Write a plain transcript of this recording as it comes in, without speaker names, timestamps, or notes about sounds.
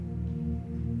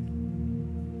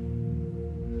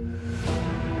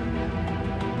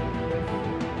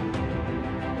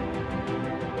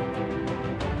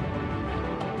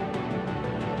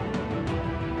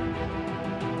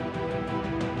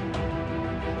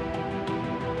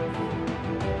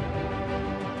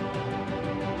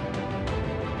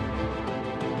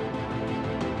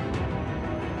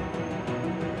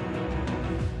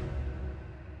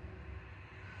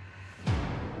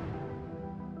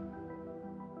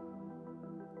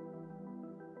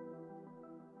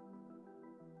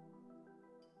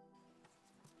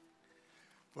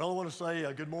Well, I want to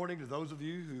say good morning to those of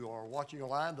you who are watching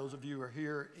online, those of you who are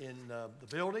here in the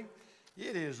building.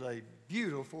 It is a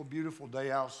beautiful, beautiful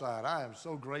day outside. I am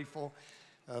so grateful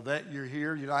that you're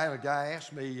here. You know, I had a guy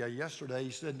ask me yesterday, he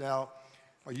said, now,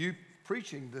 are you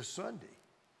preaching this Sunday?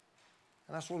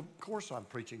 And I said, well, of course I'm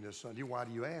preaching this Sunday. Why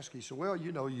do you ask? He said, well,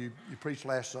 you know, you preached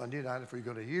last Sunday, and if you're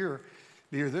going to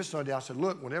be here this Sunday, I said,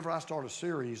 look, whenever I start a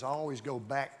series, I always go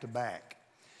back to back.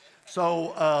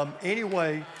 So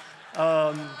anyway,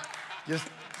 just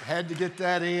had to get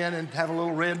that in and have a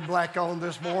little red and black on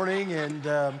this morning. And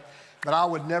but I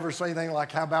would never say anything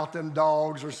like, how about them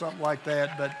dogs or something like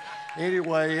that. But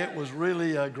anyway, it was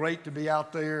really great to be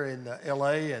out there in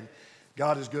L.A., and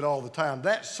God is good all the time.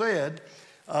 That said,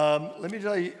 let me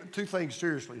tell you two things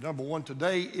seriously. Number one,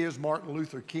 today is Martin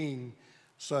Luther King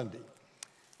Sunday.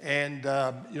 And,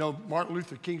 you know, Martin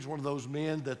Luther King's one of those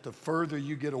men that the further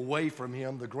you get away from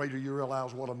him, the greater you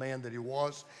realize what a man that he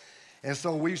was. And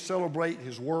so we celebrate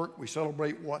his work. We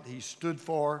celebrate what he stood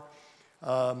for,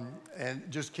 and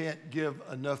just can't give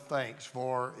enough thanks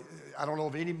for, I don't know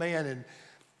of any man in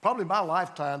probably my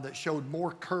lifetime that showed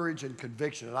more courage and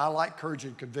conviction. And I like courage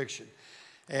and conviction.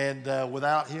 And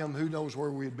without him, who knows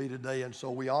where we'd be today. And so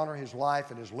we honor his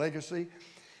life and his legacy.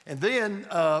 And then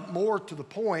more to the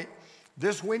point,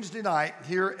 this Wednesday night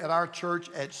here at our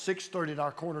church at 6:30 in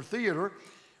our corner theater,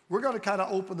 we're going to kind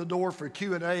of open the door for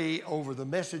Q&A over the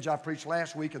message I preached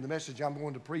last week and the message I'm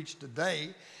going to preach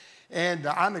today. And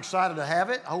I'm excited to have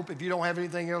it. I hope if you don't have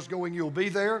anything else going, you'll be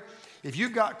there. If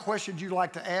you've got questions you'd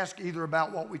like to ask either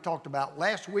about what we talked about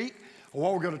last week or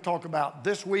what we're going to talk about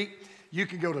this week, you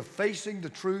can go to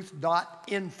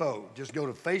facingthetruth.info. Just go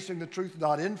to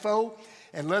facingthetruth.info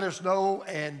and let us know,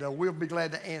 and we'll be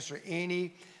glad to answer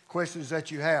any questions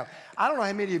that you have. I don't know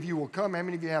how many of you will come, how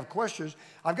many of you have questions.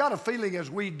 I've got a feeling as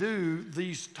we do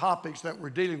these topics that we're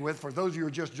dealing with, for those of you who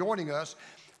are just joining us,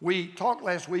 we talked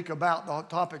last week about the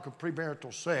topic of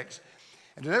premarital sex.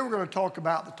 And today we're going to talk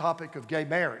about the topic of gay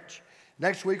marriage.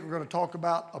 Next week we're going to talk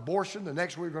about abortion. The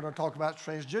next week we're going to talk about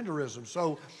transgenderism.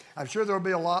 So I'm sure there'll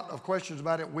be a lot of questions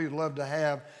about it. We'd love to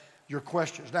have your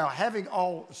questions. Now, having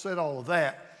said all of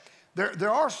that,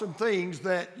 there are some things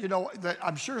that, you know, that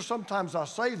I'm sure sometimes I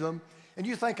say them and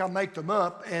you think I make them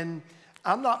up, and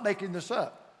I'm not making this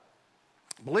up.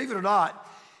 Believe it or not,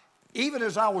 even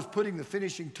as I was putting the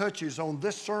finishing touches on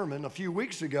this sermon a few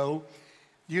weeks ago,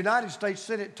 the United States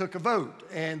Senate took a vote,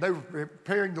 and they were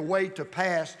preparing the way to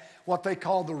pass what they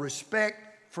call the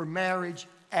Respect for Marriage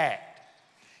Act.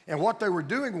 And what they were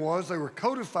doing was they were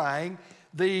codifying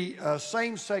the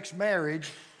same-sex marriage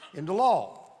into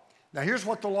law. Now, here's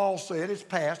what the law said. It's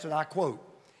passed, and I quote,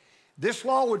 "This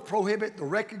law would prohibit the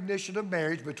recognition of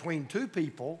marriage between two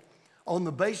people on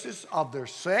the basis of their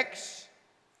sex,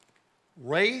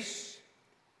 race,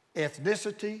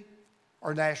 ethnicity,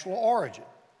 or national origin."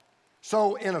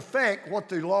 So, in effect, what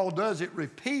the law does, it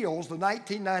repeals the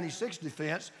 1996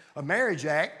 Defense of Marriage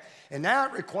Act, and now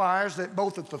it requires that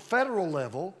both at the federal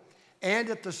level and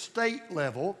at the state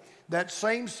level, that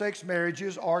same-sex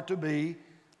marriages are to be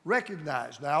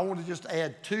recognized. Now, I want to just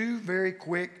add two very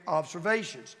quick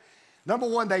observations. Number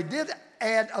one, they did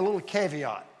add a little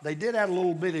caveat. They did add a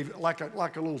little bit of, like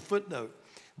a little footnote.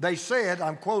 They said,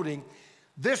 I'm quoting,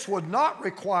 "This would not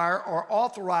require or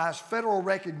authorize federal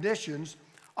recognitions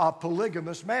of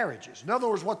polygamous marriages." In other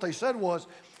words, what they said was,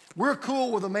 we're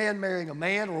cool with a man marrying a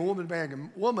man or a woman marrying a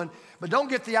woman, but don't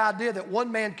get the idea that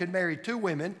one man could marry two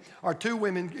women, or two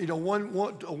women, you know,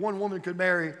 one woman could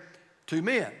marry two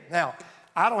men. Now,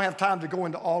 I don't have time to go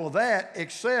into all of that,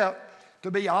 except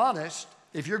to be honest,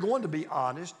 if you're going to be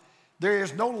honest, there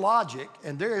is no logic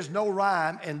and there is no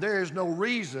rhyme and there is no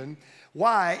reason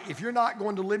why, if you're not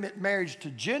going to limit marriage to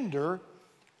gender,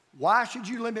 why should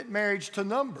you limit marriage to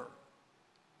number?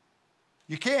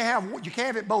 You can't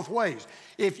have it both ways.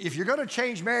 If you're going to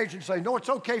change marriage and say, no, it's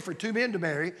okay for two men to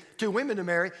marry, two women to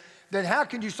marry, then how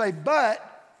can you say, but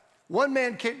one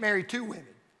man can't marry two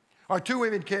women, or two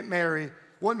women can't marry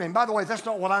one man? By the way, that's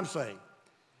not what I'm saying.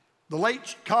 The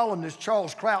late columnist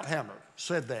Charles Krauthammer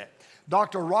said that.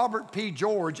 Dr. Robert P.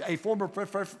 George, a former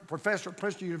professor at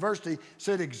Princeton University,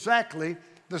 said exactly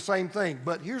the same thing.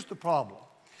 But here's the problem.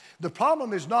 The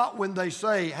problem is not when they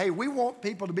say, hey, we want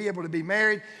people to be able to be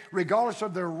married regardless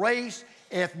of their race,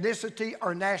 ethnicity,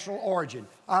 or national origin.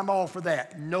 I'm all for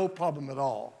that. No problem at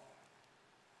all.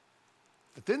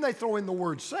 But then they throw in the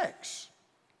word sex.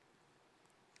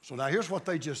 So now here's what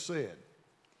they just said.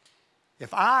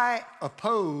 If I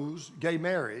oppose gay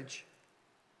marriage,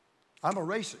 I'm a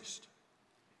racist.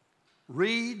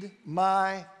 Read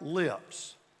my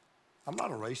lips. I'm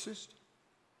not a racist.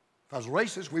 If I was a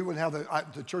racist, we wouldn't have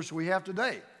the church we have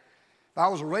today. If I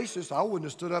was a racist, I wouldn't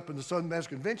have stood up in the Southern Baptist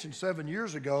Convention 7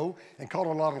 years ago and caught a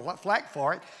lot of flack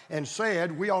for it and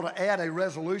said we ought to add a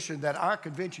resolution that our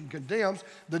convention condemns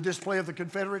the display of the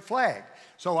Confederate flag.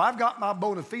 So I've got my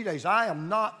bona fides. I am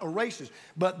not a racist.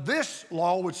 But this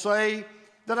law would say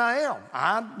that I am.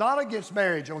 I'm not against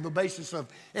marriage on the basis of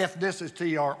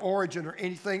ethnicity or origin or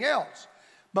anything else.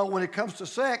 But when it comes to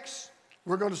sex,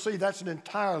 we're going to see that's an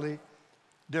entirely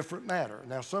different matter.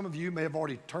 Now, some of you may have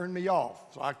already turned me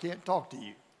off, so I can't talk to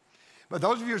you. But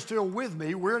those of you who are still with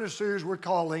me, we're in a series we're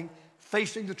calling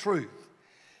Facing the Truth.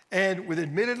 And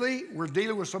admittedly, we're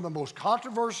dealing with some of the most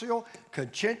controversial,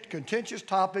 contentious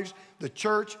topics the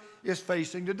church is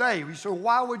facing today. We say,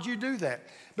 why would you do that?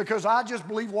 Because I just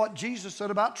believe what Jesus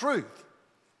said about truth.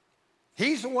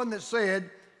 He's the one that said,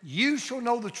 you shall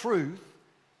know the truth,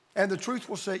 and the truth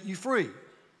will set you free.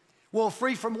 Well,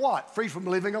 free from what? Free from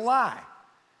living a lie.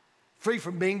 Free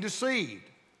from being deceived.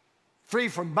 Free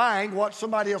from buying what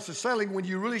somebody else is selling when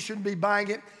you really shouldn't be buying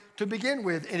it to begin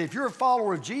with. And if you're a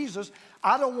follower of Jesus,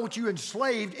 I don't want you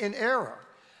enslaved in error.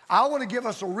 I want to give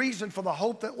us a reason for the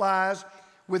hope that lies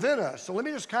within us. So let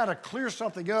me just kind of clear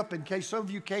something up in case some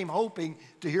of you came hoping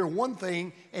to hear one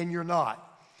thing and you're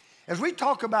not. As we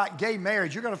talk about gay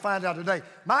marriage, you're going to find out today,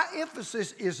 my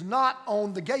emphasis is not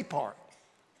on the gay part.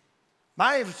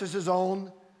 My emphasis is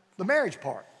on the marriage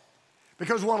part.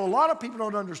 Because what a lot of people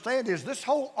don't understand is this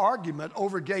whole argument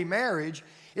over gay marriage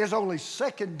is only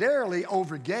secondarily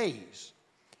over gays.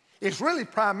 It's really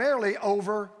primarily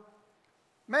over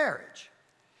marriage.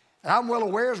 And I'm well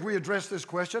aware as we address this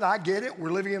question, I get it. We're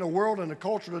living in a world and a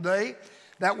culture today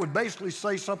that would basically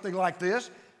say something like this: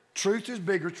 truth is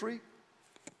bigotry,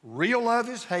 real love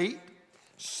is hate,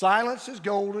 silence is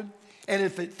golden, and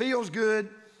if it feels good,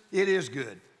 it is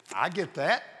good. I get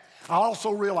that. I also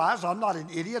realize I'm not an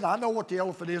idiot. I know what the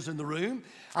elephant is in the room.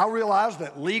 I realize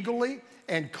that legally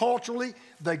and culturally,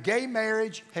 the gay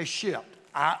marriage has shipped.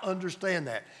 I understand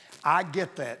that. I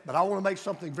get that. But I want to make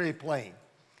something very plain.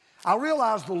 I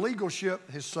realize the legal ship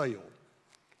has sailed.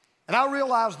 And I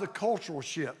realize the cultural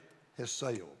ship has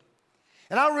sailed.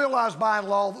 And I realize by and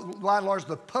large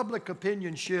the public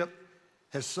opinion ship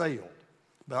has sailed.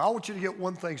 But I want you to get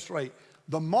one thing straight.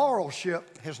 The moral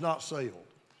ship has not sailed.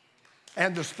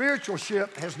 And the spiritual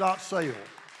ship has not sailed.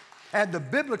 And the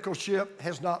biblical ship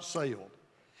has not sailed.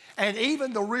 And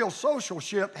even the real social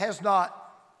ship has not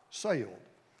sailed.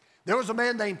 There was a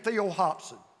man named Theo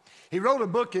Hobson. He wrote a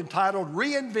book entitled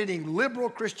Reinventing Liberal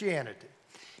Christianity.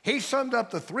 He summed up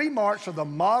the 3 marks of the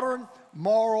modern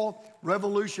moral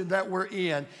revolution that we're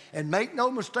in. And make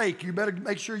no mistake, you better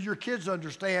make sure your kids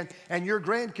understand and your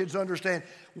grandkids understand,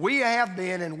 we have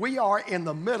been and we are in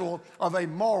the middle of a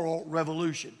moral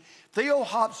revolution. Theo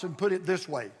Hobson put it this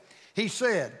way. He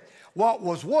said, what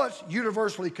was once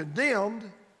universally condemned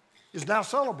is now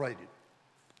celebrated.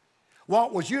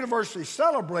 What was universally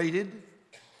celebrated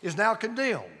is now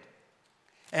condemned.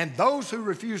 And those who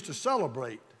refuse to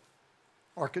celebrate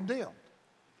are condemned.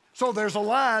 So there's a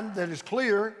line that is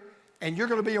clear, and you're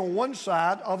going to be on one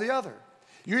side or the other.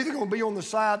 You're either going to be on the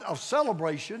side of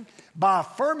celebration by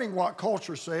affirming what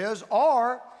culture says,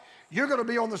 or you're going to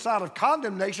be on the side of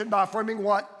condemnation by affirming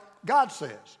what God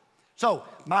says. So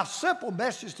my simple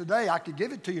message today, I could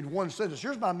give it to you in one sentence.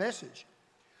 Here's my message.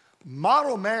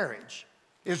 Model marriage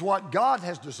is what God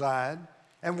has designed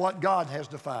and what God has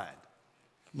defined.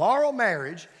 Moral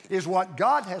marriage is what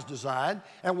God has designed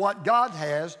and what God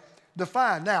has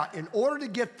defined. Now, in order to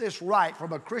get this right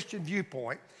from a Christian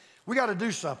viewpoint, we got to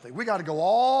do something. We got to go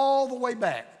all the way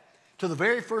back to the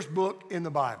very first book in the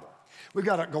Bible. We've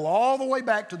got to go all the way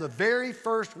back to the very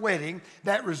first wedding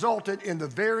that resulted in the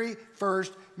very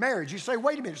first marriage. You say,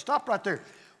 wait a minute, stop right there.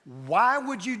 Why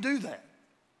would you do that?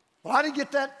 Well, I didn't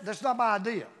get that. That's not my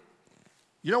idea.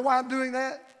 You know why I'm doing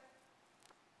that?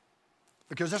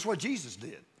 Because that's what Jesus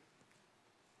did.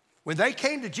 When they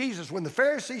came to Jesus, when the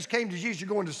Pharisees came to Jesus, you're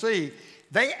going to see,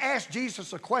 they asked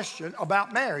Jesus a question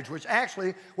about marriage, which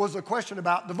actually was a question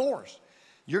about divorce.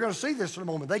 You're going to see this in a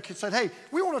moment. They said, hey,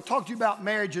 we want to talk to you about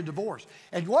marriage and divorce.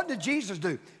 And what did Jesus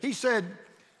do? He said,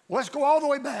 well, let's go all the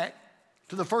way back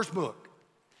to the first book.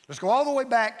 Let's go all the way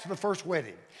back to the first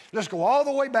wedding. Let's go all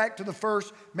the way back to the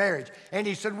first marriage. And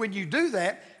he said, when you do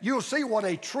that, you'll see what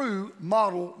a true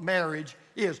model marriage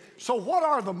is. So what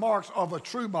are the marks of a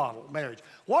true model marriage?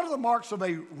 What are the marks of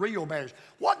a real marriage?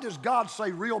 What does God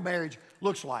say real marriage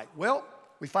looks like? Well,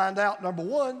 we find out, number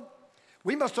one,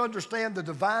 we must understand the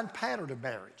divine pattern of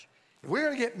marriage. If we're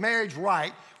going to get marriage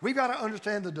right, we've got to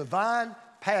understand the divine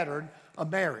pattern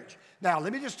of marriage. Now,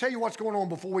 let me just tell you what's going on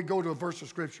before we go to a verse of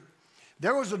Scripture.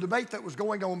 There was a debate that was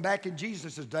going on back in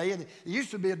Jesus' day, and it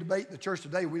used to be a debate in the church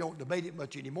today. We don't debate it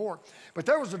much anymore. But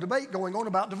there was a debate going on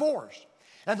about divorce.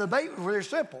 And the debate was very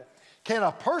simple. Can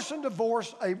a person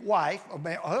divorce a wife,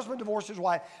 a husband divorce his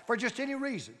wife for just any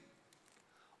reason?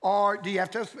 Or do you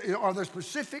have to, are there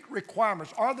specific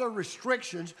requirements? Are there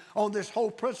restrictions on this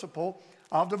whole principle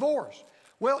of divorce?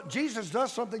 Well, Jesus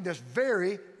does something that's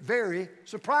very, very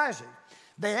surprising.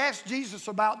 They asked Jesus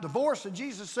about divorce, and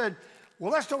Jesus said,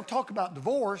 well, let's don't talk about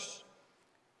divorce.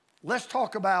 Let's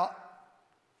talk about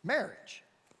marriage.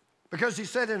 Because he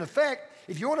said, in effect,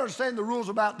 if you want to understand the rules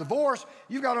about divorce,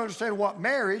 you've got to understand what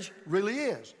marriage really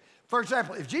is. For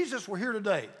example, if Jesus were here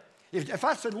today, if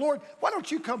I said, Lord, why don't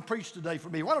you come preach today for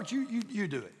me? Why don't you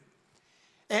do it?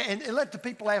 And let the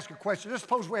people ask a question. Let's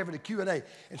suppose we're having a Q&A.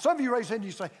 And some of you raise your hand and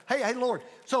you say, hey, Lord,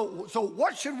 so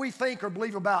what should we think or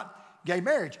believe about gay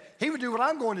marriage? He would do what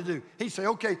I'm going to do. He'd say,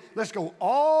 okay, let's go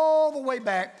all the way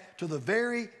back to the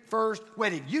very first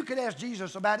wedding. You could ask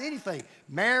Jesus about anything.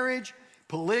 Marriage,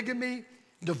 polygamy,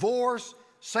 divorce,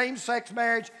 same-sex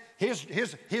marriage.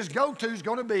 His go-to is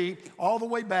going to be all the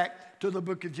way back to the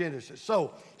book of Genesis.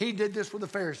 So he did this with the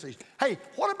Pharisees. Hey,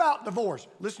 what about divorce?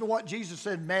 Listen to what Jesus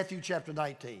said in Matthew chapter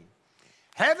 19.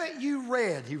 Haven't you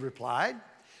read, he replied,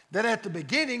 that at the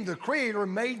beginning the Creator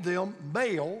made them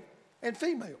male and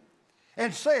female,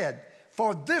 and said,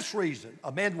 for this reason,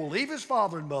 a man will leave his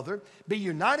father and mother, be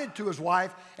united to his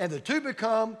wife, and the two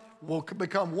will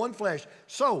become one flesh.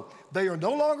 So they are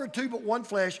no longer two but one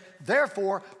flesh.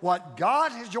 Therefore, what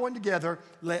God has joined together,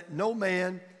 let no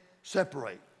man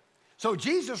separate. So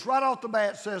Jesus right off the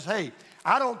bat says, hey,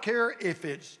 I don't care if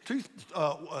it's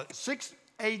 6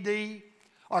 AD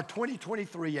or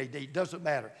 2023 AD, it doesn't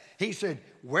matter. He said,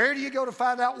 where do you go to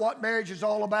find out what marriage is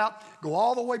all about? Go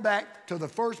all the way back to the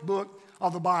first book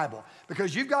of the Bible,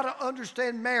 because you've got to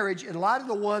understand marriage in light of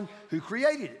the one who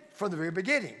created it from the very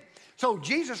beginning. So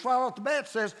Jesus right off the bat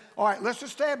says, all right, let's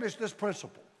establish this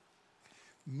principle.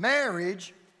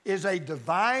 Marriage is a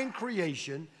divine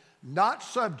creation, not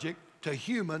subject to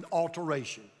human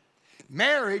alteration.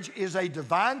 Marriage is a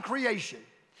divine creation.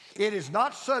 It is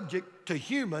not subject to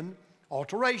human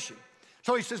alteration.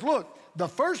 So he says, look, the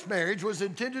first marriage was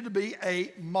intended to be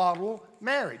a model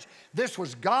marriage. This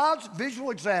was God's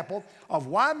visual example of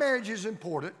why marriage is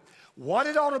important, what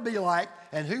it ought to be like,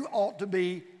 and who ought to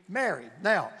be married.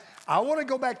 Now, I want to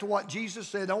go back to what Jesus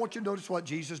said. I want you to notice what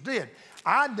Jesus did.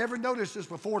 I never noticed this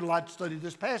before until I studied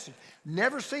this passage.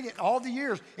 Never seen it in all the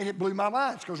years, and it blew my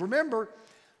mind. Because remember,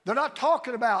 they're not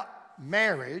talking about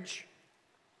marriage.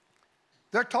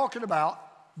 They're talking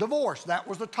about divorce. That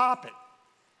was the topic.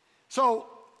 So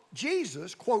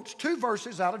Jesus quotes two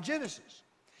verses out of Genesis.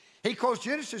 He quotes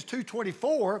Genesis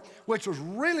 2:24, which was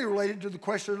really related to the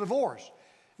question of divorce.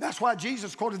 That's why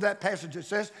Jesus quoted that passage that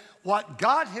says, what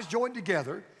God has joined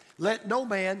together, let no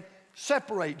man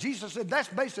separate. Jesus said, that's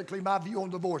basically my view on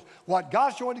divorce. What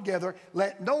God's joined together,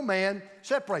 let no man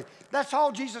separate. That's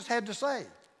all Jesus had to say.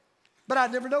 But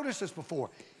I'd never noticed this before.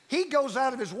 He goes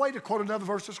out of his way to quote another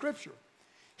verse of Scripture.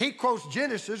 He quotes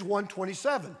Genesis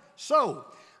 1:27. So,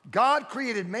 God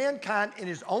created mankind in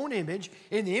his own image.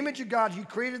 In the image of God, he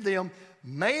created them.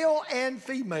 Male and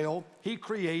female, he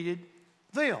created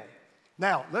them.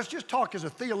 Now, let's just talk as a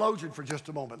theologian for just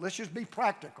a moment. Let's just be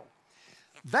practical.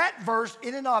 That verse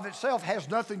in and of itself has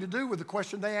nothing to do with the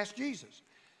question they asked Jesus.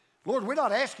 Lord, we're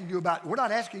not asking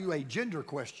you a gender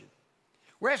question.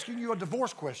 We're asking you a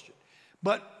divorce question.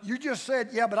 But you just said,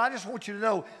 yeah, but I just want you to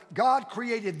know God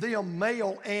created them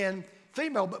male and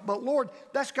female. But Lord,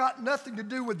 that's got nothing to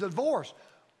do with divorce.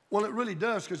 Well, it really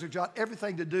does, because it's got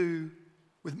everything to do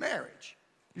with marriage.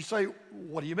 You say,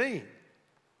 what do you mean?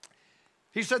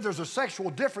 He said there's a sexual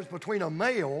difference between a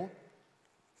male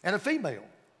and a female.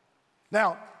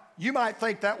 Now, you might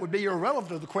think that would be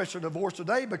irrelevant to the question of divorce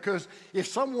today, because if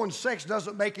someone's sex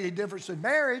doesn't make any difference in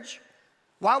marriage,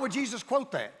 why would Jesus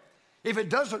quote that? If it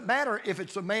doesn't matter if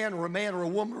it's a man or a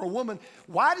woman,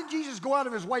 why did Jesus go out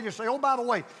of his way to say, oh, by the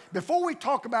way, before we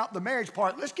talk about the marriage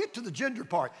part, let's get to the gender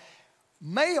part.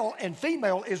 Male and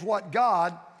female is what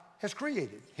God has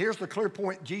created. Here's the clear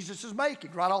point Jesus is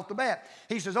making right off the bat.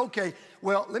 He says, okay,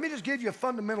 well, let me just give you a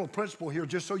fundamental principle here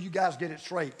just so you guys get it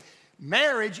straight.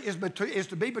 Marriage is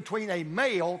to be between a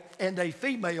male and a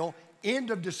female.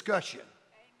 End of discussion.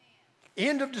 Amen.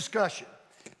 End of discussion.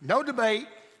 No debate,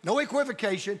 no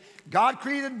equivocation. God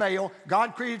created male,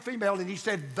 God created female, and he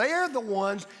said they're the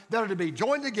ones that are to be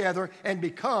joined together and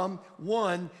become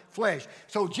one flesh.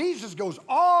 So Jesus goes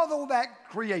all the way back to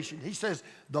creation. He says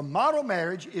the model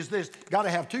marriage is this. Got to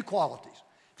have two qualities.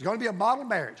 It's going to be a model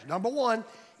marriage. Number one,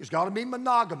 it's got to be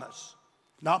monogamous,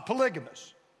 not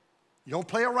polygamous. You don't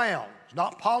play around. It's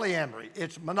not polyamory.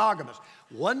 It's monogamous.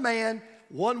 One man,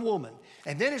 one woman.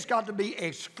 And then it's got to be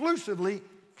exclusively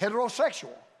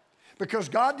heterosexual. Because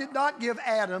God did not give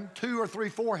Adam 2 or 3,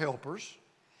 4 helpers.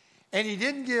 And he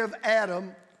didn't give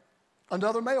Adam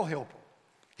another male helper.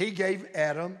 He gave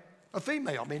Adam a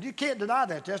female. I mean, you can't deny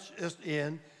that. That's just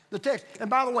in the text. And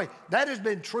by the way, that has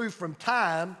been true from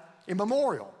time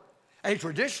immemorial. A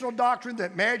traditional doctrine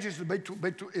that marriage is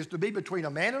to be between a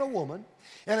man and a woman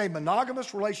in a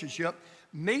monogamous relationship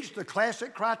meets the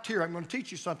classic criteria. I'm going to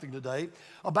teach you something today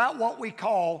about what we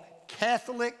call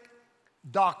Catholic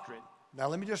doctrine. Now,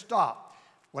 let me just stop.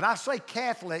 When I say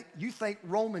Catholic, you think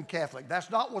Roman Catholic. That's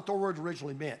not what the word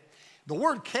originally meant. The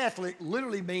word Catholic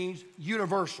literally means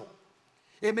universal.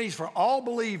 It means for all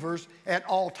believers at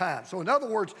all times. So in other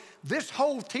words, this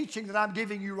whole teaching that I'm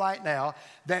giving you right now,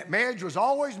 that marriage was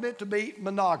always meant to be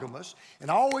monogamous and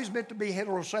always meant to be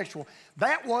heterosexual,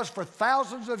 that was for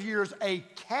thousands of years a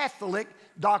Catholic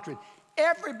doctrine.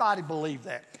 Everybody believed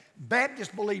that.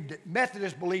 Baptists believed it,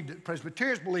 Methodists believed it,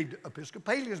 Presbyterians believed it,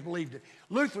 Episcopalians believed it,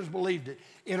 Lutherans believed it,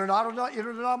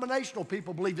 interdenominational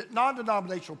people believed it,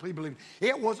 non-denominational people believed it.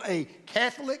 It was a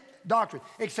Catholic doctrine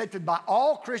accepted by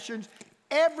all Christians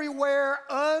everywhere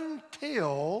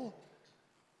until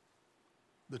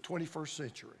the 21st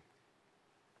century.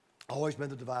 Always been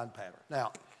the divine pattern.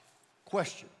 Now,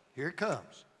 question, here it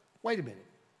comes. Wait a minute.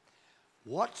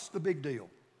 What's the big deal?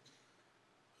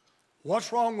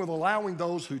 What's wrong with allowing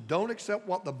those who don't accept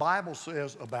what the Bible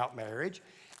says about marriage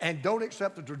and don't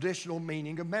accept the traditional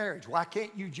meaning of marriage? Why can't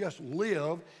you just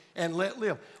live and let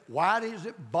live? Why does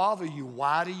it bother you?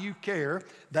 Why do you care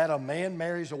that a man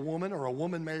marries a woman or a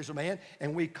woman marries a man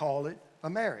and we call it a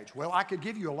marriage? Well, I could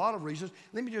give you a lot of reasons.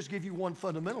 Let me just give you one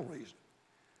fundamental reason.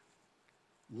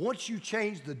 Once you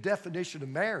change the definition of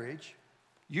marriage,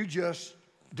 you just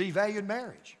devalued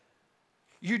marriage.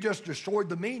 You just destroyed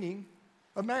the meaning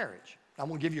of marriage. I'm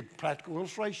going to give you a practical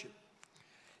illustration.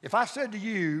 If I said to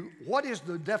you, what is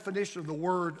the definition of the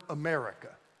word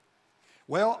America?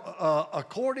 Well,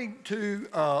 according to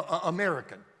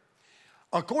American,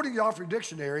 according to the Oxford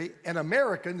Dictionary, an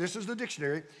American, this is the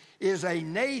dictionary, is a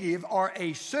native or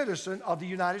a citizen of the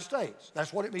United States.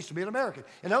 That's what it means to be an American.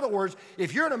 In other words,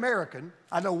 if you're an American,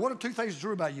 I know one of two things is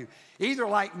true about you. Either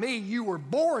like me, you were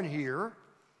born here,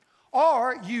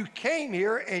 or you came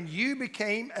here and you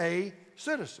became a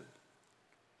citizen.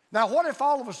 Now, what if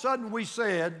all of a sudden we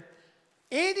said,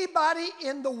 anybody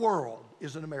in the world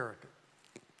is an American?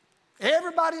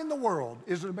 Everybody in the world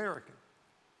is an American.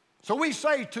 So we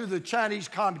say to the Chinese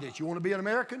communists, you want to be an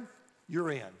American?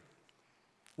 You're in.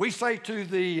 We say to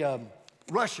the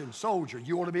Russian soldier,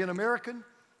 you want to be an American?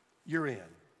 You're in.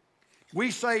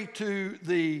 We say to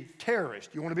the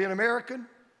terrorist, you want to be an American?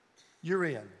 You're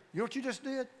in. You know what you just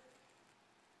did?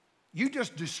 You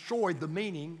just destroyed the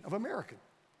meaning of American.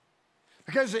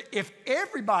 Because if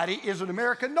everybody is an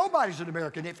American, nobody's an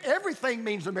American. If everything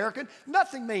means American,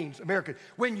 nothing means American.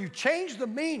 When you change the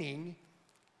meaning,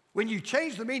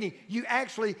 you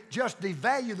actually just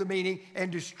devalue the meaning and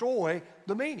destroy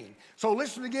the meaning. So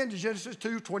listen again to Genesis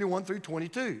 2:21 through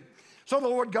 22. So the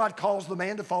Lord God caused the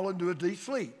man to fall into a deep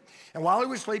sleep. And while he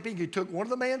was sleeping, he took one of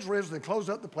the man's ribs and closed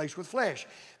up the place with flesh.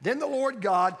 Then the Lord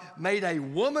God made a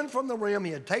woman from the rib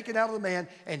he had taken out of the man,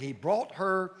 and he brought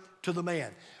her to the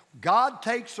man. God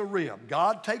takes a rib,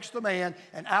 God takes the man,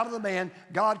 and out of the man,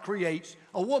 God creates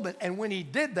a woman. And when he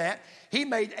did that, he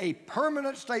made a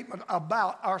permanent statement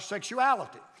about our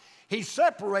sexuality. He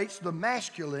separates the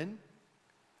masculine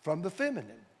from the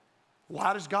feminine.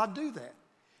 Why does God do that?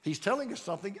 He's telling us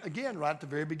something, again, right at the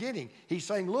very beginning. He's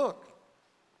saying, look,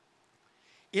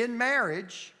 in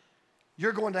marriage,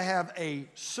 you're going to have a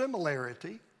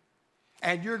similarity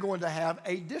and you're going to have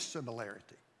a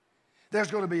dissimilarity. There's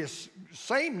going to be a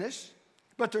sameness,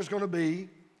 but there's going to be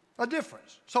a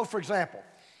difference. So, for example,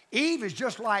 Eve is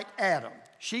just like Adam.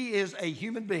 She is a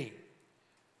human being,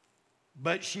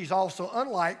 but she's also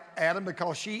unlike Adam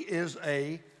because she is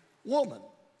a woman.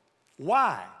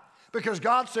 Why? Because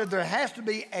God said there has to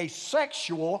be a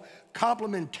sexual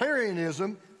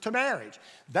complementarianism to marriage.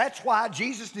 That's why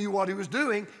Jesus knew what he was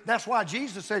doing. That's why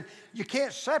Jesus said you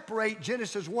can't separate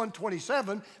Genesis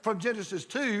 1:27 from Genesis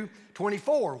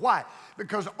 2:24. Why?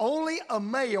 Because only a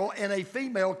male and a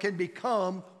female can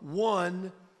become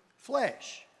one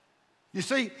flesh. You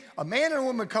see, a man and a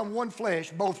woman become one flesh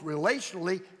both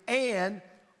relationally and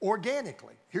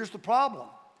organically. Here's the problem.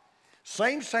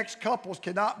 Same-sex couples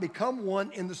cannot become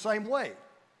one in the same way.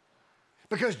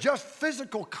 Because just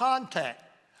physical contact,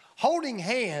 holding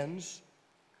hands,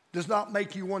 does not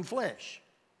make you one flesh.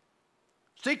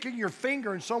 Sticking your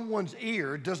finger in someone's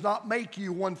ear does not make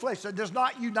you one flesh. It does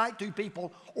not unite two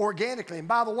people organically. And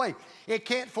by the way, it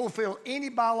can't fulfill any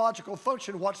biological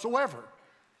function whatsoever.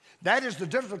 That is the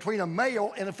difference between a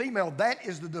male and a female. That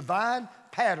is the divine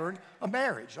pattern of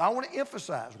marriage. I want to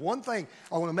emphasize one thing.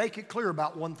 I want to make it clear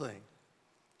about one thing.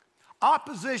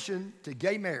 Opposition to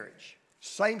gay marriage,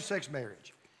 same-sex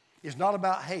marriage, is not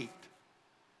about hate.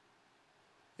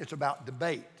 It's about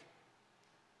debate.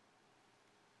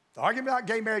 The argument about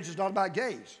gay marriage is not about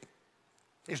gays.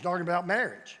 It's an argument about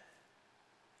marriage.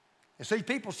 And see,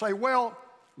 people say, well,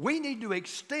 we need to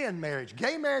extend marriage.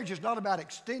 Gay marriage is not about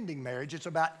extending marriage. It's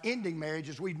about ending marriage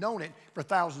as we've known it for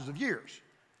thousands of years.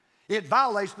 It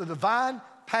violates the divine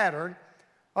pattern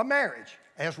of marriage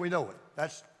as we know it.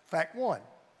 That's fact one.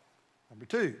 Number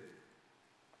two,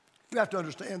 you have to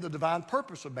understand the divine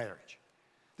purpose of marriage.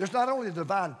 There's not only a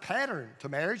divine pattern to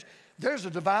marriage, there's a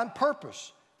divine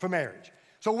purpose for marriage.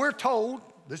 So we're told,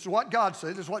 this is what God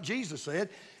said, this is what Jesus said,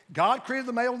 God created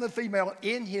the male and the female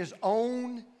in his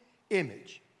own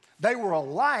image. They were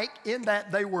alike in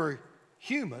that they were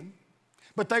human,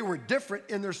 but they were different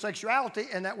in their sexuality,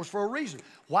 and that was for a reason.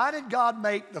 Why did God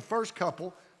make the first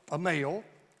couple a male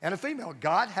and a female?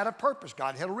 God had a purpose.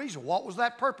 God had a reason. What was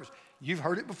that purpose? You've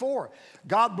heard it before.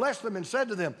 God blessed them and said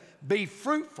to them, be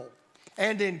fruitful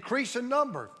and increase in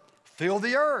number, fill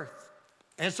the earth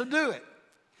and subdue it.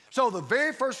 So the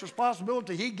very first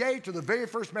responsibility he gave to the very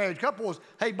first married couple was,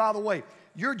 hey, by the way,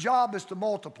 your job is to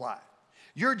multiply.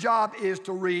 Your job is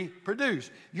to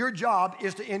reproduce. Your job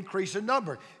is to increase in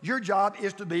number. Your job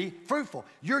is to be fruitful.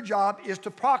 Your job is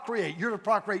to procreate. You're to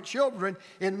procreate children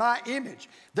in my image.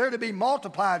 They're to be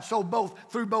multiplied through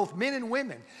both men and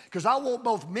women. Because I want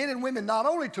both men and women not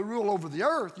only to rule over the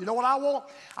earth. You know what I want?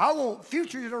 I want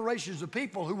future generations of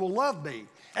people who will love me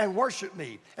and worship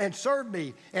me and serve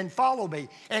me and follow me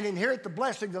and inherit the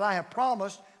blessing that I have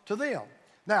promised to them.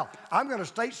 Now, I'm going to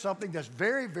state something that's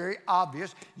very, very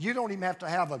obvious. You don't even have to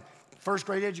have a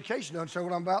first-grade education to understand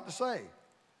what I'm about to say.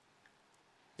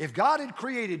 If God had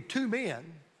created two men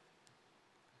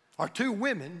or two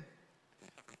women,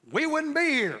 we wouldn't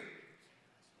be here.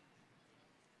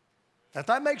 If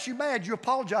that makes you mad, you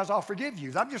apologize, I'll forgive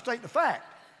you. I'm just stating the fact.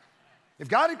 If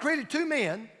God had created two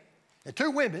men and two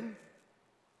women,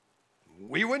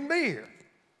 we wouldn't be here.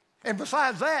 And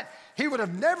besides that, he would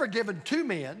have never given two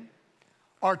men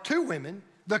or two women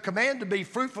the command to be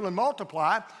fruitful and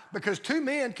multiply, because two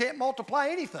men can't multiply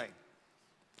anything.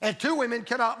 And two women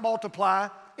cannot multiply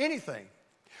anything.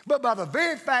 But by the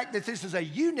very fact that this is a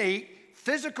unique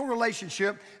physical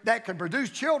relationship that can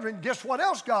produce children, guess what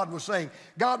else God was saying?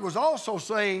 God was also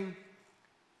saying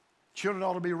children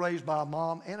ought to be raised by a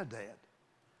mom and a dad.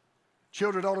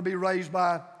 Children ought to be raised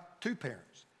by two parents.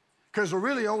 Because there are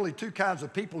really only two kinds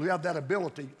of people who have that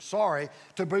ability,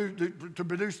 to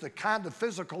produce the kind of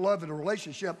physical love in a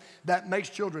relationship that makes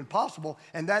children possible,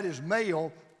 and that is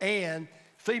male and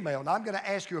female. Now, I'm going to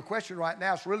ask you a question right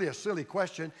now. It's really a silly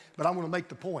question, but I'm going to make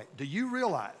the point. Do you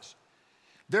realize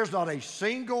there's not a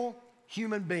single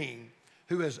human being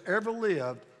who has ever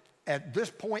lived at this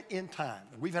point in time?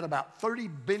 We've had about 30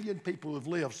 billion people who have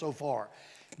lived so far.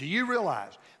 Do you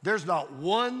realize there's not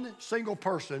one single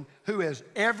person who has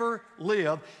ever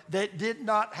lived that did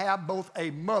not have both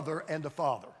a mother and a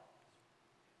father?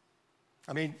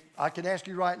 I mean, I can ask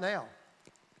you right now,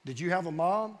 did you have a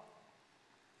mom?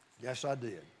 Yes, I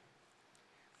did.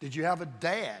 Did you have a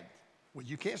dad? Well,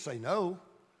 you can't say no.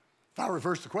 If I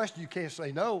reverse the question, you can't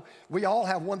say no. We all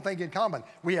have one thing in common.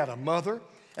 We had a mother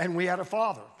and we had a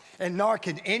father. And nor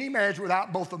can any marriage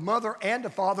without both a mother and a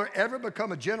father ever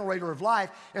become a generator of life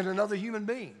in another human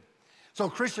being. So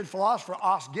Christian philosopher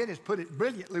Os Guinness put it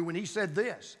brilliantly when he said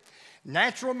this: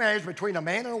 natural marriage between a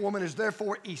man and a woman is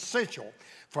therefore essential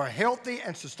for healthy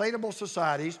and sustainable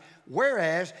societies,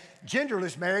 whereas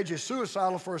genderless marriage is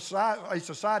suicidal for a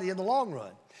society in the long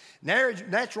run.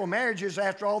 Natural marriage is,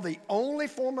 after all, the only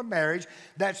form of marriage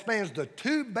that spans the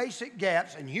two basic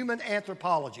gaps in human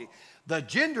anthropology: the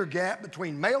gender gap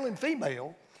between male and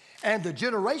female, and the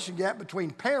generation gap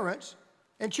between parents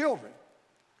and children.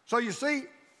 So you see,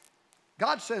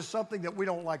 God says something that we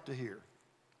don't like to hear.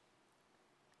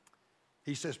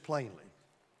 He says plainly,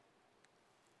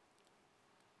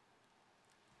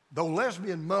 though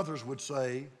lesbian mothers would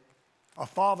say a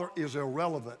father is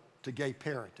irrelevant to gay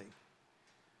parenting,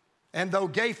 and though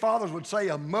gay fathers would say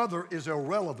a mother is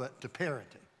irrelevant to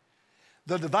parenting,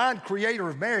 the divine creator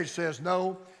of marriage says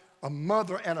no, a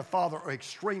mother and a father are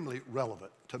extremely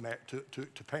relevant to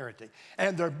parenting,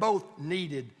 and they're both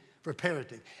needed for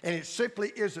parenting. And it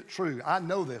simply isn't true. I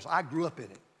know this. I grew up in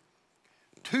it.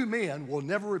 Two men will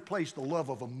never replace the love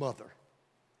of a mother.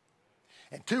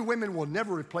 And two women will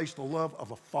never replace the love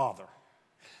of a father.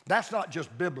 That's not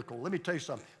just biblical. Let me tell you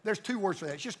something. There's two words for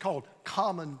that. It's just called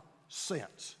common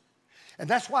sense. And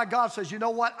that's why God says, you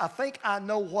know what? I think I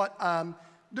know what I'm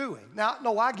doing. Now,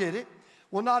 no, I get it.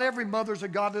 Well, not every mother's a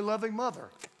godly, loving mother.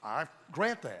 I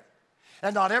grant that.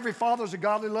 And not every father's a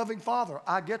godly, loving father.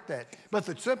 I get that. But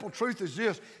the simple truth is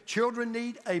this. Children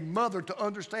need a mother to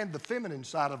understand the feminine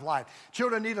side of life.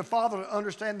 Children need a father to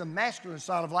understand the masculine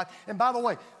side of life. And by the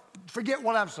way, forget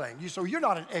what I'm saying. So you're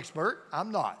not an expert.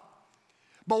 I'm not.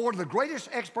 But one of the greatest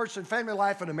experts in family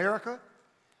life in America,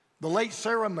 the late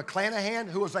Sarah McClanahan,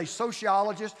 who was a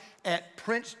sociologist at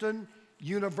Princeton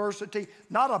University,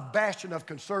 not a bastion of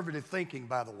conservative thinking,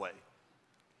 by the way.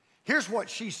 Here's what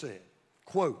she said,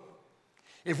 quote,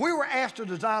 if we were asked to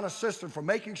design a system for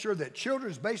making sure that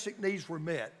children's basic needs were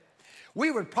met, we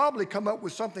would probably come up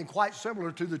with something quite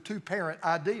similar to the two-parent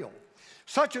ideal.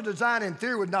 Such a design in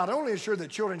theory would not only ensure that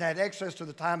children had access to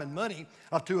the time and money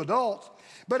of two adults,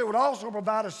 but it would also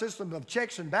provide a system of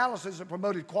checks and balances that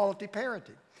promoted quality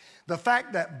parenting. The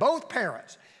fact that both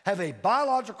parents have a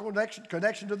biological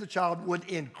connection to the child would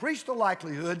increase the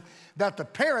likelihood that the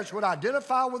parents would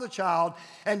identify with the child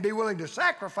and be willing to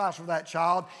sacrifice for that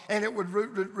child, and it would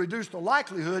reduce the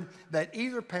likelihood that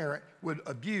either parent would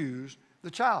abuse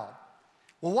the child.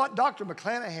 Well, what Dr.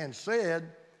 McClanahan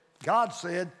said, God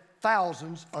said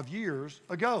thousands of years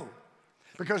ago.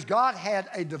 Because God had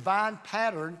a divine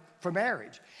pattern for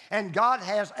marriage, and God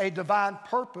has a divine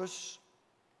purpose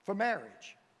for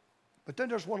marriage. But then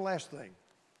there's one last thing.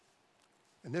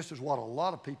 And this is what a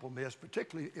lot of people miss,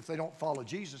 particularly if they don't follow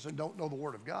Jesus and don't know the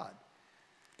Word of God.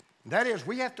 And that is,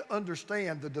 we have to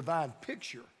understand the divine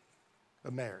picture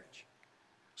of marriage.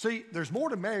 See, there's more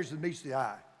to marriage than meets the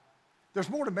eye. There's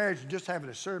more to marriage than just having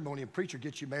a ceremony and preacher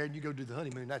gets you married and you go do the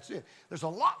honeymoon, that's it. There's a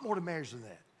lot more to marriage than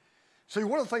that. See,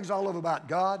 one of the things I love about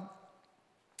God,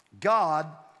 God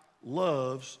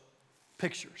loves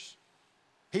pictures.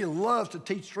 He loves to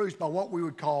teach truths by what we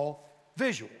would call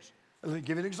visuals. Let me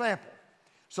give you an example.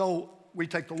 So we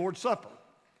take the Lord's Supper,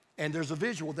 and there's a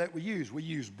visual that we use. We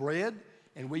use bread,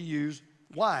 and we use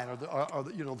wine, or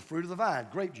the fruit of the vine,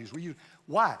 grape juice. We use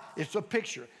why? It's a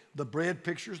picture. The bread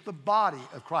pictures the body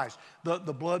of Christ. The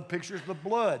blood pictures the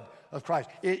blood of Christ.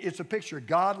 It's a picture.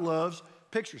 God loves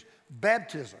pictures.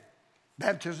 Baptism.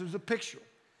 Baptism is a picture.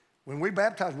 When we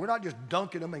baptize, we're not just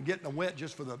dunking them and getting them wet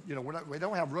just for the, we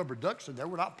don't have rubber ducks in there.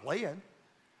 We're not playing.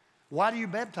 Why do you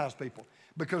baptize people?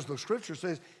 Because the scripture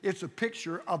says it's a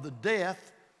picture of the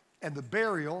death and the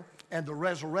burial and the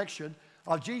resurrection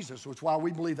of Jesus, which is why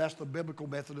we believe that's the biblical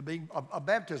method of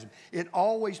baptism. It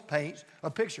always paints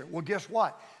a picture. Well, guess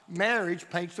what? Marriage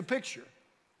paints a picture.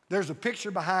 There's a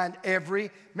picture behind every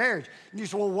marriage. And you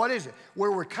say, well, what is it?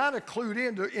 Well, we're kind of clued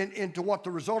into what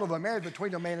the result of a marriage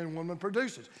between a man and a woman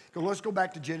produces. So let's go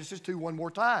back to Genesis 2 one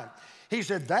more time. He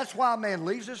said, that's why a man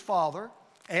leaves his father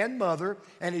and mother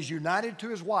and is united to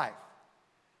his wife.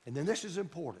 And then this is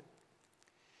important.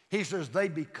 He says they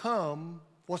become,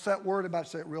 what's that word about?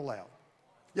 Say it real loud.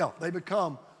 Yeah, they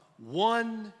become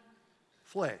one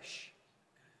flesh.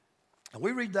 And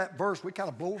we read that verse, we kind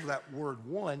of blow over that word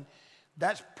one.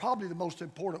 That's probably the most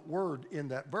important word in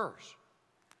that verse.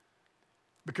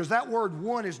 Because that word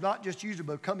one is not just used of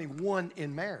becoming one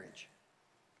in marriage.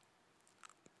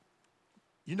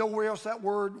 You know where else that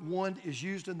word one is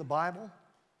used in the Bible?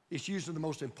 It's used in the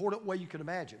most important way you can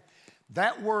imagine.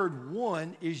 That word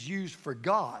one is used for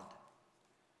God.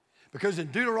 Because in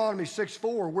Deuteronomy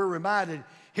 6:4, we're reminded,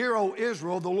 hear, O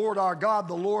Israel, the Lord our God,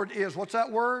 the Lord is, what's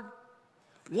that word?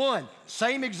 One.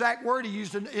 Same exact word he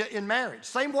used in marriage.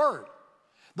 Same word.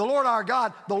 The Lord our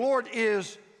God, the Lord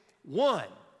is one.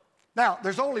 Now,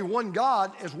 there's only one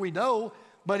God, as we know,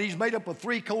 but he's made up of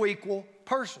three co-equal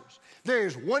persons. There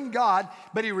is one God,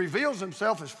 but he reveals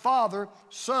himself as Father,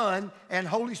 Son, and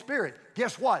Holy Spirit.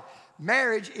 Guess what?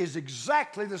 Marriage is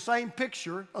exactly the same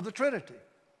picture of the Trinity.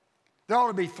 There ought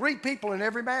to be three people in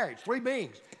every marriage, three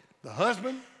beings. The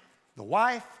husband, the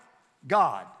wife,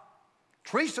 God.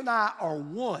 Teresa and I are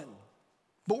one,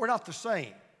 but we're not the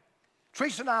same.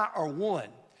 Teresa and I are one,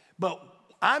 but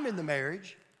I'm in the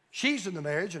marriage, she's in the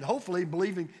marriage, and hopefully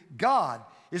believing God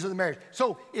is in the marriage.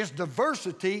 So it's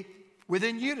diversity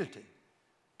within unity.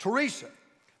 Teresa,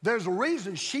 there's a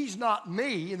reason she's not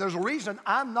me, and there's a reason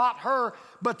I'm not her,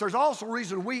 but there's also a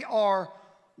reason we are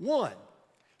one.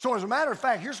 So as a matter of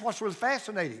fact, here's what's really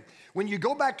fascinating. When you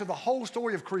go back to the whole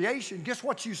story of creation, guess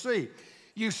what you see?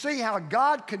 You see how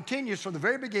God continues from the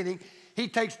very beginning. He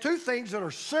takes two things that are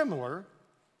similar,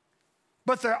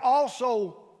 but they're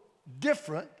also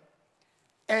different,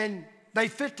 and they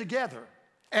fit together,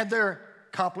 and they're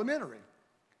complementary.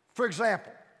 For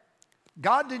example,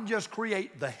 God didn't just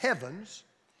create the heavens.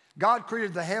 God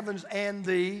created the heavens and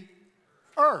the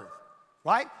earth,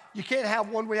 right? You can't have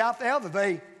one without the other.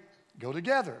 They go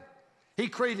together. He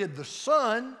created the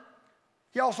sun.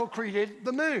 He also created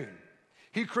the moon.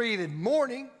 He created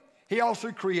morning. He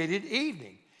also created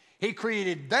evening. He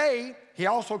created day. He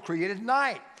also created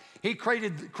night. He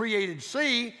created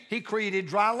sea. He created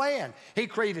dry land. He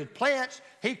created plants.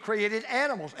 He created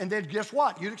animals. And then guess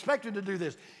what? You'd expect him to do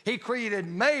this. He created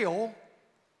male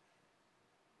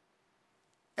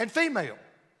and female.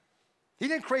 He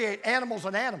didn't create animals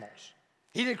and animals.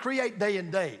 He didn't create day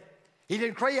and day. He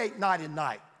didn't create night and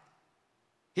night.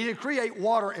 He didn't create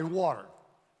water and water.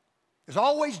 It's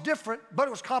always different, but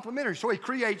it was complementary. So he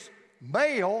creates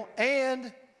male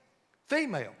and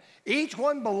female. Each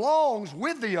one belongs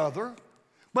with the other,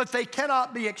 but they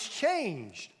cannot be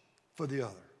exchanged for the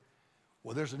other.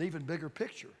 Well, there's an even bigger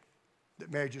picture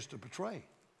that marriage is to portray.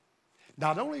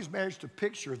 Not only is marriage to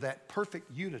picture that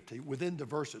perfect unity within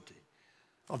diversity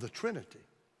of the Trinity,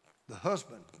 the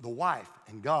husband, the wife,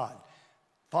 and God,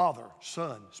 Father,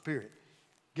 Son, Spirit.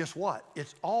 Guess what?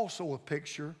 It's also a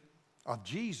picture of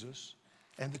Jesus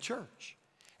and the church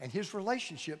and his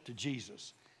relationship to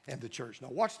Jesus and the church. Now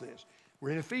watch this. We're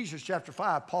in Ephesians chapter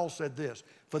 5. Paul said this,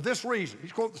 for this reason,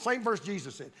 he's quoting the same verse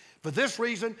Jesus said, for this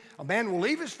reason, a man will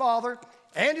leave his father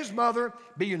and his mother,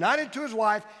 be united to his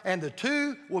wife, and the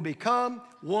two will become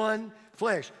one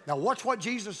flesh. Now watch what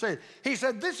Jesus said. He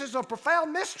said, this is a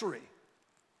profound mystery.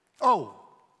 Oh,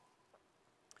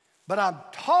 but I'm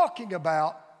talking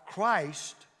about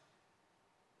Christ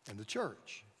and the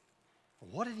church.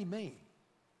 What did he mean?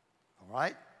 All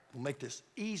right, we'll make this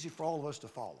easy for all of us to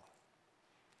follow.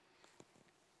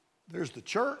 There's the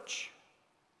church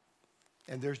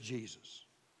and there's Jesus.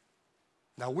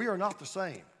 Now, we are not the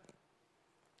same.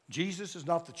 Jesus is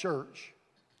not the church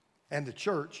and the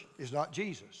church is not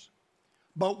Jesus.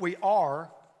 But we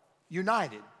are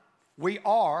united. We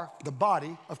are the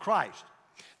body of Christ.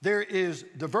 There is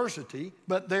diversity,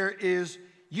 but there is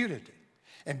unity.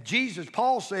 And Jesus,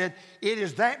 Paul said, it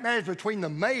is that marriage between the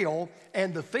male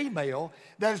and the female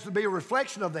that is to be a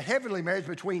reflection of the heavenly marriage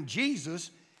between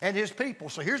Jesus and his people.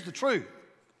 So here's the truth.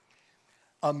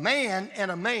 A man and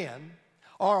a man,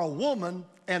 or a woman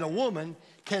and a woman,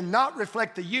 cannot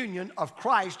reflect the union of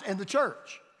Christ and the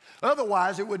church.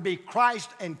 Otherwise, it would be Christ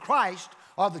and Christ,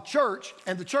 or the church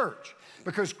and the church.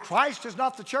 Because Christ is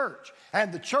not the church,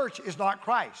 and the church is not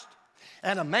Christ.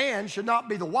 And a man should not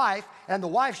be the wife, and the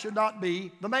wife should not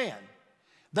be the man.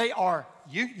 They are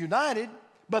united,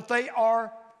 but they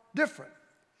are different.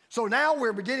 So now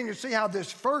we're beginning to see how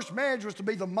this first marriage was to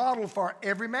be the model for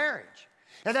every marriage.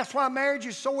 And that's why marriage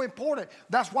is so important.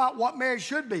 That's what marriage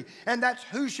should be. And that's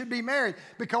who should be married.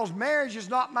 Because marriage is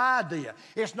not my idea.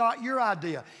 It's not your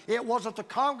idea. It wasn't the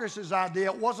Congress's idea.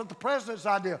 It wasn't the president's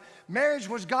idea. Marriage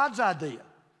was God's idea.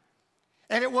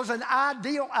 And it was an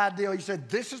ideal idea. He said,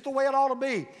 this is the way it ought to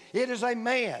be. It is a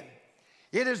man.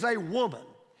 It is a woman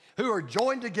who are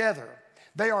joined together.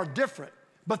 They are different,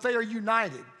 but they are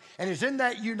united. And it's in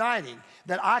that uniting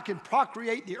that I can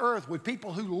procreate the earth with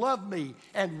people who love me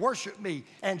and worship me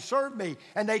and serve me,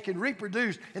 and they can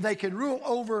reproduce and they can rule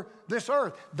over this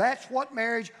earth. That's what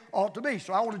marriage ought to be.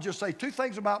 So I want to just say two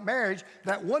things about marriage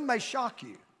that one may shock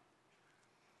you.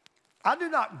 I do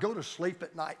not go to sleep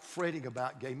at night fretting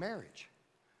about gay marriage.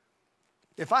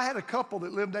 If I had a couple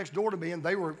that lived next door to me and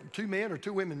they were two men or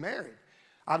two women married,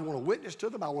 I'd want to witness to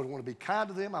them. I would want to be kind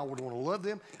to them. I would want to love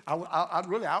them. I'd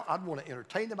want to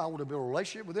entertain them. I want to build a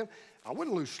relationship with them. I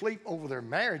wouldn't lose sleep over their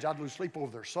marriage. I'd lose sleep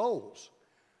over their souls.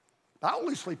 I don't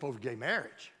lose sleep over gay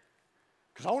marriage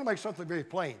because I want to make something very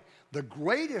plain. The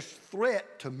greatest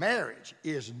threat to marriage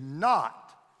is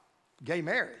not gay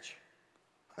marriage.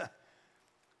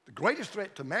 The greatest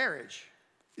threat to marriage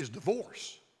is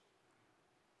divorce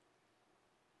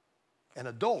and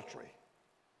adultery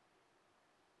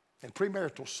and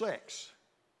premarital sex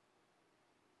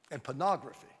and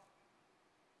pornography.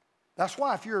 That's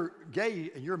why if you're gay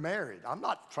and you're married, I'm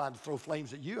not trying to throw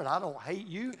flames at you, and I don't hate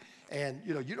you, and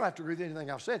you don't have to agree with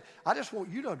anything I've said. I just want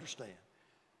you to understand.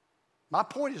 My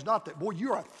point is not that, boy,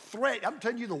 you're a threat. I'm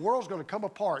telling you the world's going to come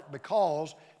apart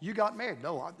because you got married.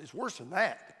 No, it's worse than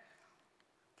that.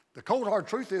 The cold hard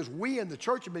truth is we in the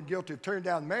church have been guilty of turning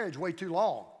down marriage way too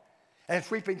long and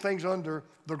sweeping things under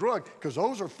the rug, because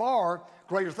those are far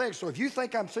greater things. So if you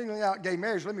think I'm singling out gay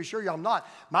marriage, let me assure you I'm not.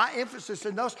 My emphasis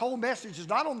in this whole message is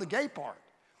not on the gay part.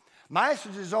 My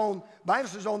emphasis is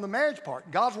on the marriage part.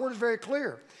 God's word is very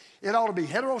clear. It ought to be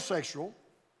heterosexual.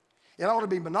 It ought to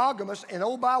be monogamous. And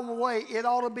oh, by the way, it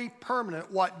ought to be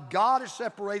permanent. What God has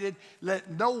separated,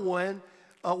 let no one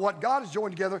what God has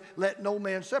joined together, let no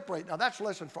man separate. Now, that's a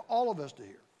lesson for all of us to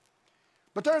hear.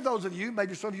 But there are those of you,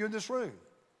 maybe some of you in this room.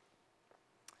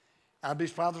 I'd be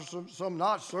surprised if some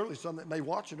not, certainly some that may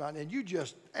watch tonight, and you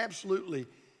just absolutely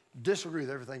disagree with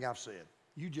everything I've said.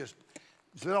 You just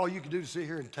said all you can do is sit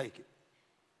here and take it.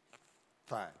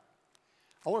 Fine.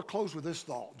 I want to close with this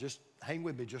thought. Just hang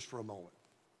with me just for a moment.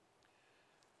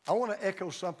 I want to echo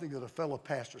something that a fellow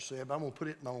pastor said, but I'm going to put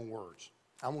it in my own words.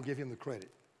 I'm going to give him the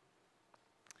credit.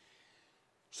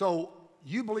 So,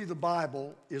 you believe the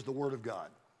Bible is the Word of God,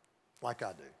 like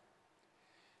I do.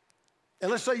 And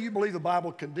let's say you believe the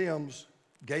Bible condemns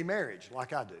gay marriage,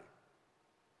 like I do.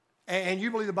 And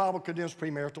you believe the Bible condemns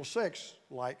premarital sex,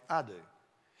 like I do.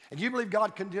 And you believe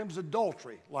God condemns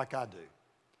adultery, like I do.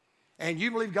 And you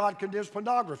believe God condemns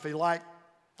pornography, like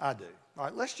I do. All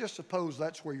right, let's just suppose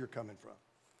that's where you're coming from.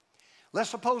 Let's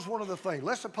suppose one other thing.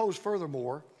 Let's suppose,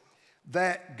 furthermore,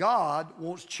 that God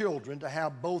wants children to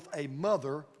have both a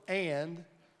mother and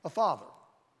a father.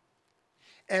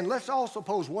 And let's also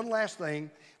suppose one last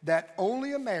thing, that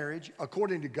only a marriage,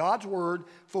 according to God's word,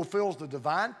 fulfills the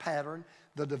divine pattern,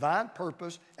 the divine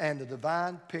purpose, and the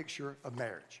divine picture of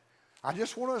marriage. I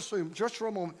just want to assume, just for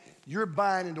a moment, you're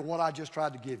buying into what I just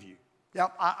tried to give you. Yeah,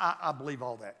 I believe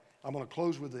all that. I'm going to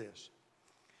close with this.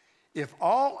 If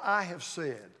all I have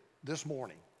said this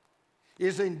morning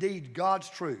is indeed God's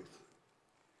truth,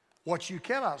 what you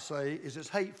cannot say is it's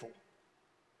hateful.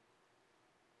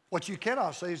 What you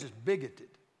cannot say is it's bigoted.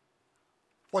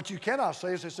 What you cannot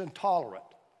say is it's intolerant.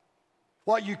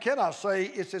 What you cannot say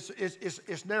is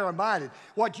it's narrow-minded.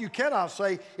 What you cannot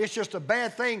say is just a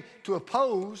bad thing to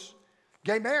oppose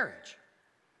gay marriage.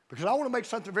 Because I want to make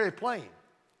something very plain.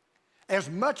 As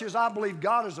much as I believe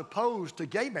God is opposed to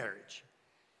gay marriage,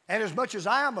 and as much as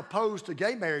I am opposed to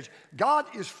gay marriage, God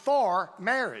is for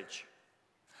marriage.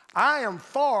 I am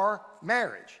for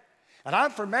marriage. And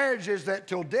I'm for marriages that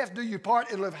till death do you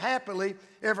part and live happily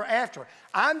ever after.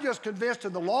 I'm just convinced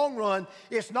in the long run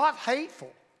it's not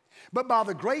hateful. But by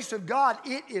the grace of God,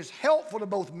 it is helpful to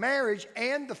both marriage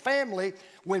and the family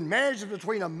when marriage is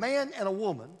between a man and a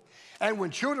woman and when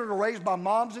children are raised by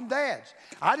moms and dads.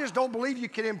 I just don't believe you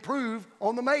can improve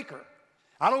on the maker.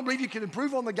 I don't believe you can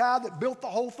improve on the guy that built the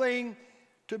whole thing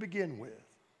to begin with.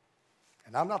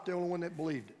 And I'm not the only one that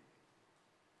believed it.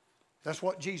 That's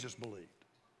what Jesus believed.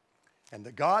 And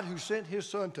the God who sent his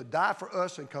son to die for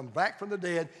us and come back from the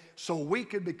dead so we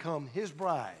could become his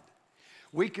bride.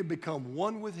 We could become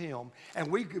one with him,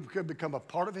 and we could become a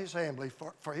part of his family,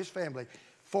 for his family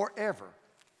forever.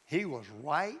 He was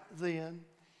right then,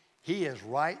 he is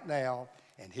right now,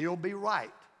 and he'll be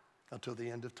right until the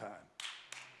end of time.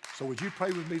 So would you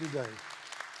pray with me today?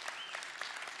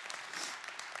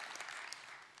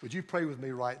 Would you pray with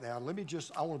me right now? Let me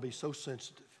just, I want to be so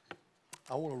sensitive.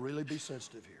 I want to really be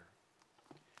sensitive here.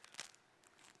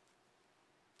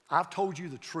 I've told you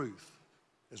the truth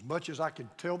as much as I can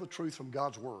tell the truth from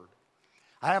God's word.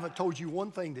 I haven't told you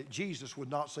one thing that Jesus would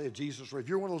not say of Jesus. Or if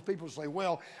you're one of those people who say,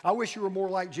 well, I wish you were more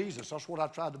like Jesus. That's what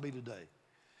I've tried to be today.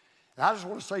 And I just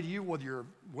want to say to you, whether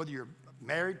you're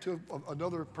married to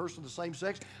another person of the same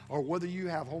sex or whether you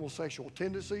have homosexual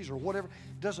tendencies or whatever,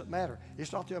 it doesn't matter.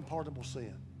 It's not the unpardonable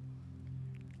sin.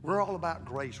 We're all about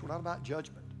grace. We're not about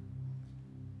judgment.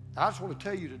 I just want to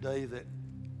tell you today that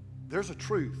there's a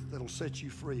truth that'll set you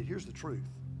free. And here's the truth.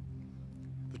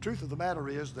 The truth of the matter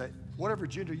is that whatever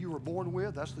gender you were born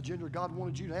with, that's the gender God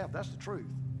wanted you to have. That's the truth.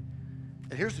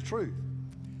 And here's the truth.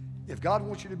 If God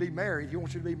wants you to be married, he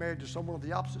wants you to be married to someone of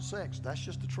the opposite sex. That's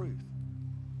just the truth.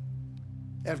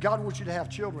 And if God wants you to have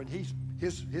children,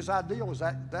 his ideal is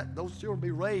that those children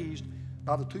be raised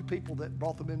by the two people that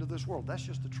brought them into this world. That's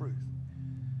just the truth.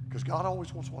 Because God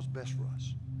always wants what's best for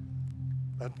us.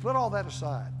 But put all that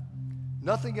aside.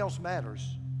 Nothing else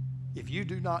matters if you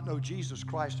do not know Jesus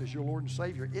Christ as your Lord and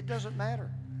Savior. It doesn't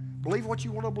matter. Believe what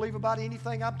you want to believe about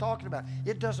anything I'm talking about.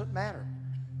 It doesn't matter.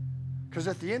 Because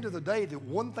at the end of the day, the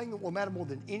one thing that will matter more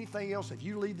than anything else if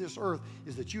you leave this earth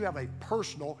is that you have a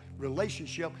personal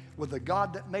relationship with the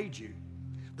God that made you.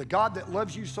 The God that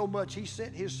loves you so much, he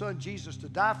sent his son Jesus to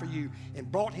die for you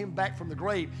and brought him back from the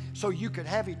grave so you could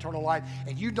have eternal life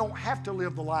and you don't have to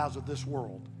live the lies of this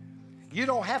world. You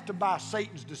don't have to buy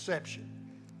Satan's deception.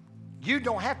 You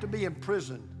don't have to be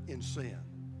imprisoned in sin.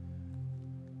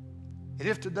 And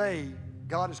if today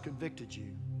God has convicted you,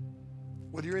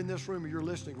 whether you're in this room or you're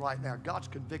listening right now, God's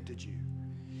convicted you.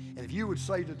 And if you would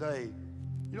say today,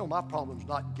 you know, my problem's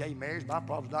not gay marriage, my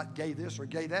problem's not gay this or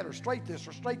gay that or straight this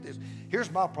or straight this.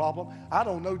 Here's my problem. I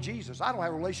don't know Jesus. I don't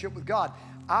have a relationship with God.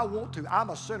 I want to. I'm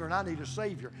a sinner and I need a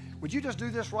Savior. Would you just do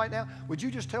this right now? Would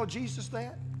you just tell Jesus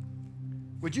that?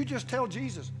 Would you just tell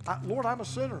Jesus, Lord, I'm a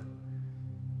sinner.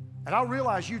 And I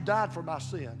realize you died for my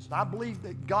sins. And I believe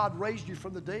that God raised you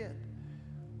from the dead.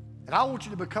 And I want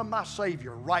you to become my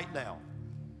Savior right now.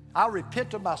 I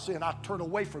repent of my sin. I turn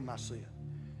away from my sin.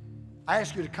 I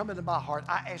ask you to come into my heart.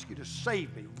 I ask you to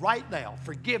save me right now.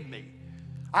 Forgive me.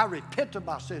 I repent of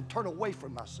my sin. Turn away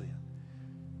from my sin.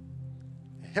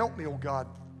 Help me, oh God.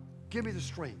 Give me the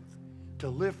strength to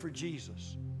live for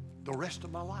Jesus the rest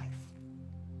of my life.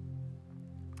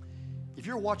 If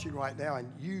you're watching right now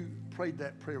and you prayed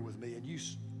that prayer with me and you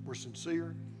were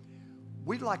sincere,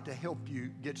 we'd like to help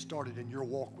you get started in your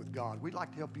walk with God. We'd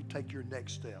like to help you take your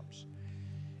next steps.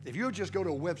 If you'll just go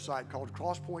to a website called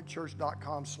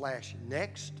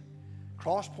crosspointchurch.com/next,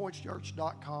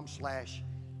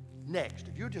 crosspointchurch.com/next.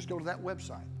 If you'll just go to that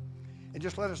website and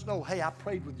just let us know, hey, I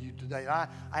prayed with you today. I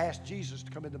asked Jesus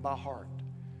to come into my heart.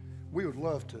 We would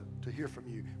love to hear from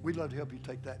you. We'd love to help you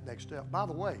take that next step. By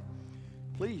the way,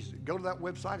 please go to that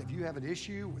website. If you have an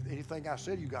issue with anything I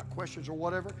said, you got questions or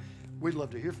whatever, we'd love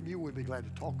to hear from you. We'd be glad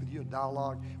to talk with you and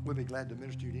dialogue. We'd be glad to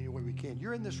minister to you in any way we can.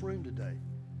 You're in this room today.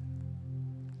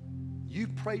 You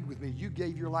prayed with me. You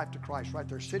gave your life to Christ right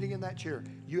there, sitting in that chair.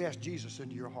 You asked Jesus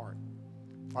into your heart.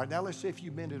 All right, now let's see if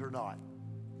you meant it or not.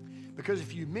 Because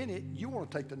if you meant it, you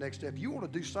want to take the next step. You want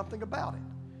to do something about it.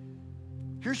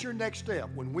 Here's your next step.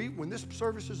 When this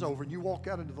service is over and you walk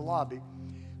out into the lobby,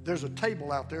 there's a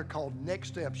table out there called Next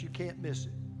Steps. You can't miss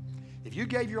it. If you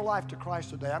gave your life to Christ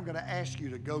today, I'm going to ask you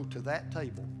to go to that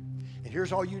table. And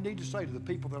here's all you need to say to the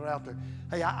people that are out there.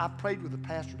 Hey, I prayed with the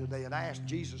pastor today, and I asked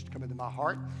Jesus to come into my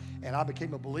heart, and I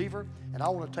became a believer, and I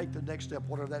want to take the next step,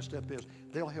 whatever that step is.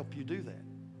 They'll help you do that.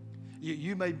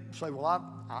 You may say, well,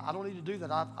 I don't need to do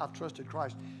that. I've trusted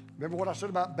Christ. Remember what I said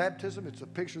about baptism? It's a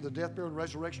picture of the death, burial, and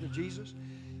resurrection of Jesus.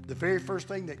 The very first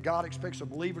thing that God expects a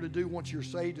believer to do once you're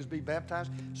saved is be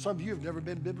baptized. Some of you have never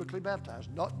been biblically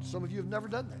baptized. Some of you have never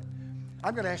done that.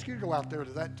 I'm going to ask you to go out there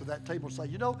to that table and say,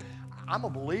 you know, I'm a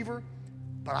believer,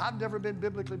 but I've never been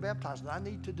biblically baptized, and I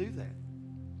need to do that.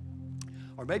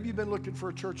 Or maybe you've been looking for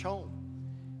a church home,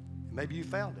 and maybe you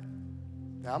found it.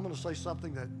 Now, I'm going to say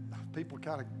something that people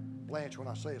kind of blanch when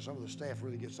I say it. Some of the staff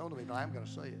really gets on to me, but I'm going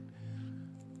to say it.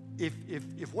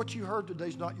 If what you heard today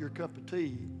is not your cup of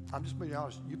tea, I'm just being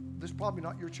honest, this is probably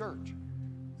not your church.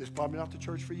 This is probably not the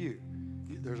church for you.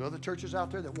 There's other churches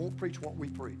out there that won't preach what we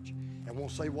preach and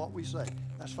won't say what we say.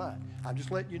 That's fine. I'm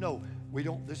just letting you know,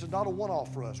 this is not a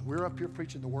one-off for us. We're up here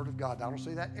preaching the Word of God. I don't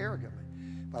say that arrogantly,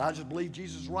 but I just believe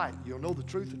Jesus is right. You'll know the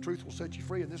truth will set you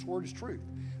free, and this Word is truth.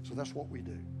 So that's what we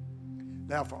do.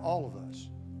 Now, for all of us,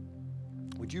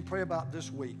 would you pray about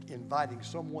this week inviting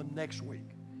someone next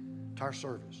week to our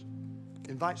service?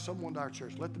 Invite someone to our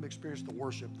church. Let them experience the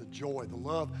worship, the joy, the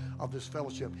love of this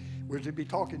fellowship. We're to be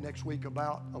talking next week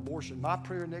about abortion. My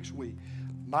prayer next week,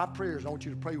 my prayers, I want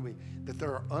you to pray with me, that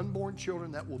there are unborn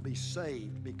children that will be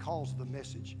saved because of the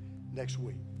message next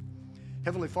week.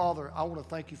 Heavenly Father, I want to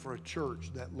thank you for a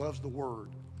church that loves the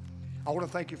Word. I want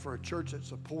to thank you for a church that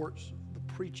supports the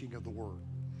preaching of the Word.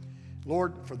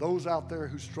 Lord, for those out there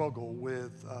who struggle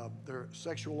with their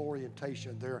sexual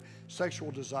orientation, their sexual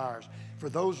desires, for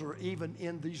those who are even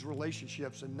in these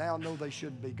relationships and now know they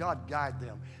shouldn't be, God, guide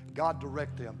them. God,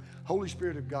 direct them. Holy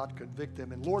Spirit of God, convict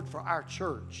them. And Lord, for our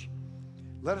church,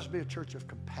 let us be a church of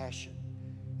compassion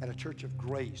and a church of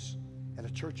grace and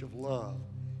a church of love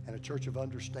and a church of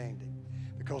understanding.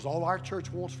 Because all our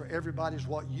church wants for everybody is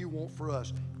what you want for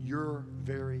us, your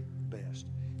very best.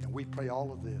 And we pray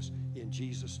all of this in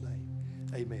Jesus' name.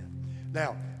 Amen.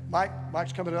 Now,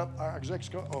 Mike's coming up. Our exec's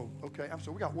coming. Oh, okay. I'm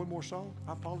sorry. We got one more song.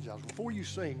 I apologize. Before you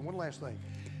sing, one last thing.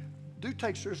 Do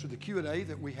take seriously the Q&A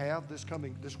that we have this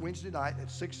Wednesday night at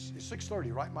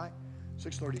 6:30, right, Mike?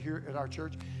 6:30 here at our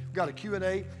church. We've got a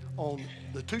Q&A on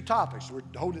the two topics. We're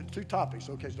holding it to two topics.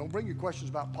 Okay, so don't bring your questions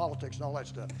about politics and all that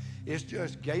stuff. It's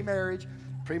just gay marriage,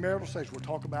 premarital sex. We'll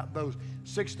talk about those.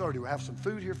 6:30. We'll have some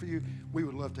food here for you. We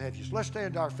would love to have you. So let's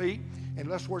stand to our feet and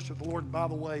let's worship the Lord. And by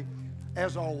the way,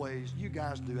 as always, you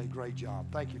guys do a great job.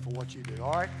 Thank you for what you do.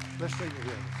 All right? Let's sing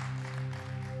together.